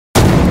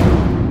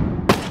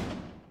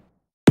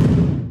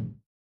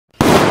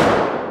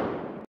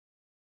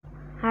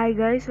Hi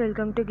guys,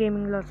 welcome to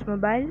Gaming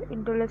lordsMobile.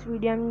 In today's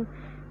video, I'm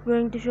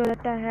going to show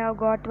that I have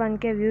got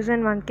 1k views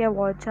and 1k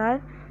watch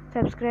hour.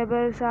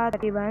 Subscribers are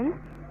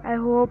 31. I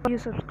hope you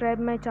subscribe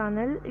my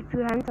channel. If you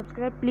haven't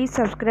subscribed, please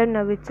subscribe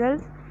now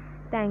itself.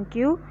 Thank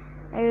you.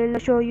 I will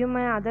show you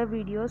my other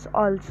videos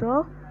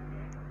also.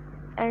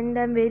 And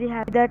I'm very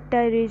happy that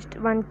I reached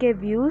 1k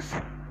views.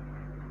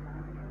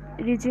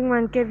 Reaching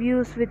 1k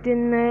views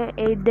within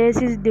 8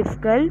 days is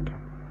difficult,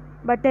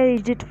 but I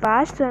reached it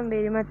fast, so I'm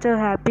very much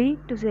happy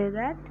to say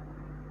that.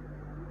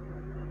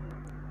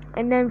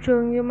 And I'm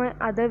showing you my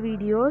other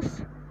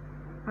videos: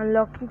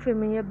 unlocking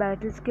familiar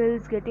battle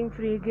skills, getting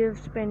free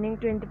gifts, spending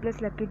 20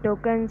 plus lucky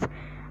tokens,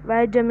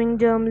 why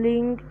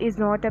jumbling is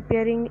not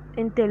appearing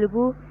in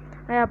Telugu.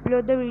 I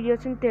upload the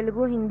videos in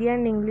Telugu, Hindi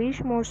and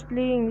English,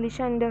 mostly English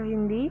and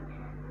Hindi.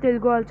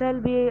 Telugu also I'll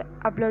be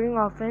uploading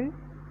often.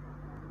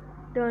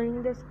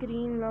 Turning the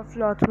screen of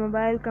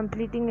lordsMobile,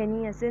 completing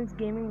any essence,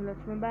 gaming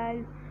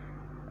lordsMobile,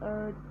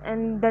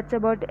 and that's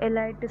about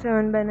Elite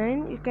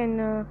 7x9. You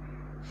can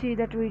see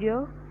that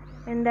video.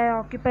 And I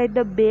occupied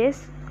the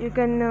base. You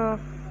can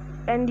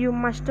and you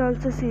must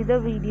also see the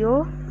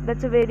video.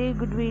 That's a very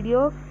good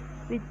video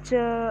which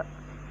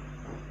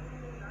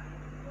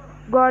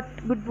got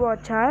good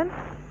watch hour.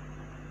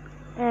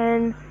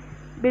 And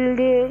build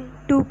a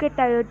 2k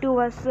tier 2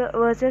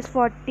 versus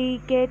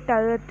 40k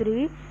tier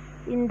 3.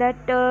 In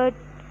that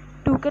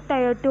 2k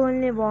tier 2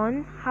 only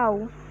won.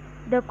 How?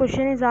 The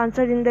question is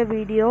answered in the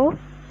video.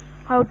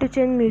 How to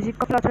change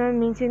music of lordsMobile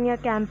means in your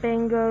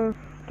camping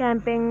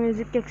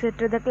music,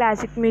 etc., the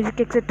classic music,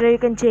 etc., you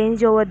can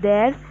change over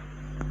there.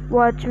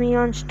 Watch me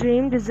on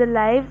stream. This is a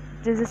live.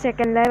 This is the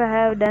second live I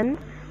have done,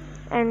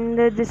 and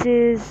this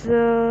is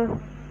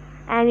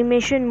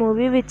animation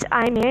movie which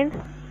I made,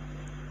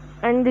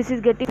 and this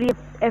is getting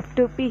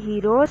F2P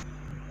heroes,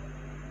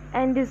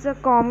 and this is a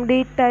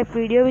comedy type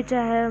video which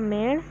I have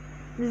made.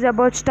 This is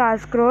about star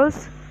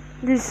scrolls.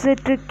 This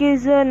trick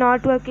is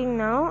not working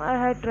now. I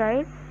have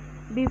tried.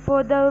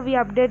 Before we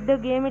update the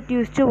game, it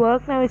used to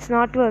work. Now it's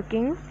not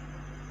working.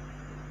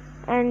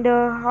 And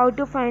how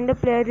to find a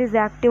player is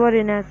active or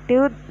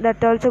inactive,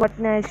 that also got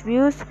nice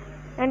views.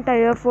 And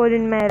tier 4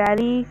 in my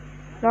rally,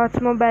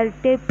 lordsMobile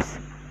tips,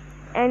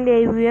 and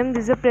AVM.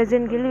 This is a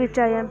present guild which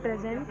I am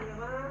present.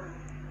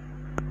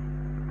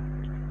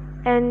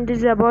 And this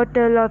is about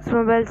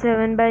lordsMobile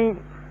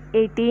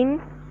 7x18.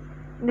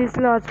 This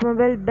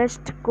lordsMobile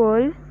best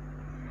goal,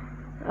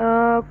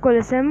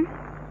 Colosseum,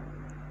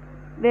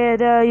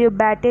 where you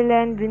battle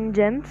and win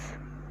gems.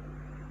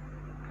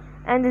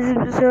 And this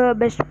is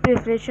best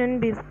preparation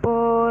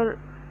before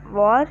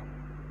war,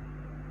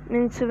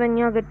 means when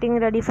you are getting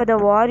ready for the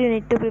war you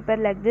need to prepare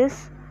like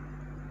this.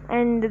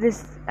 And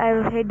this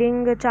I'm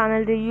heading a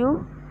channel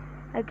review.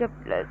 I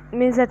kept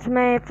means that's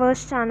my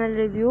first channel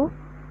review.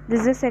 This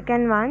is the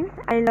second one.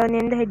 I'll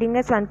name the heading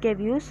as 1k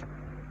views.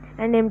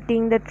 And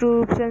emptying the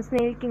troops and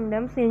Snail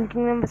Kingdom. Snail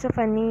Kingdom was a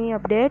funny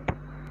update.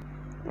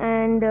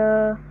 And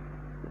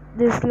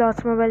this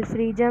lordsMobile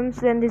free gems.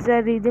 Then these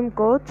are redeem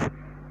codes.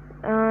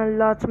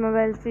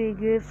 lordsMobile free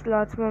gifts,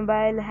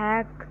 lordsMobile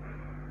hack,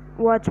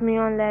 watch me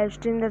on live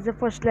stream. That's the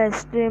first live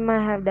stream I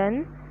have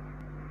done.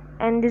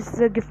 And this is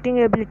a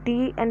gifting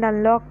ability and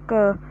unlock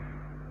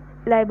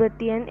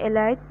Liberty and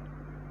Elite.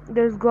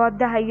 Those got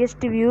the highest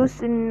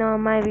views in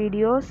my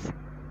videos.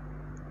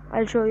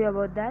 I'll show you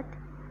about that.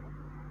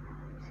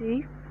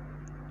 See,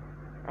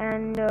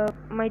 and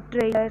my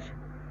trailer,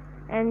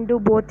 and do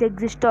both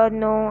exist or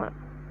no,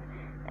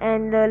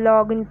 and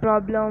login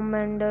problem,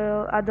 and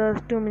others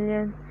 2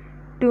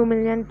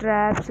 million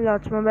traps,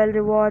 lordsMobile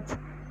rewards,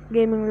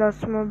 gaming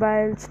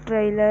lordsMobile's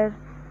trailer,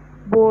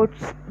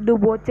 boats, do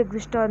boats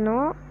exist or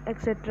no,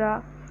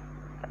 etc.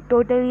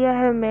 Totally I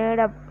have made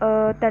up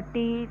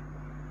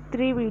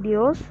 33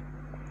 videos.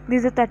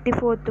 This is the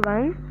 34th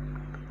one,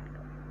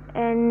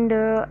 and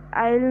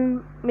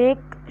I'll make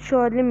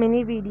surely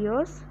many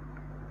videos.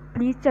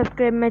 Please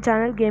subscribe my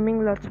channel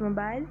Gaming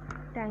lordsMobile.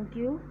 Thank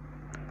you.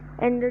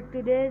 And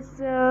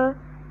today's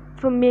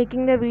for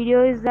making the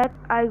video is that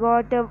I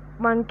got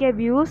 1k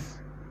views,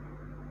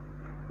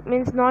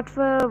 means not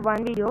for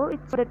one video,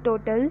 it's for the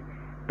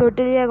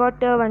totally I got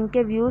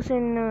 1k views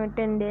in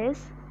 10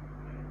 days,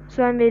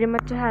 so I'm very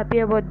much happy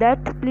about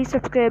that. Please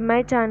subscribe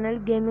my channel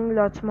Gaming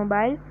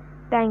lordsMobile.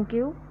 Thank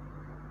you.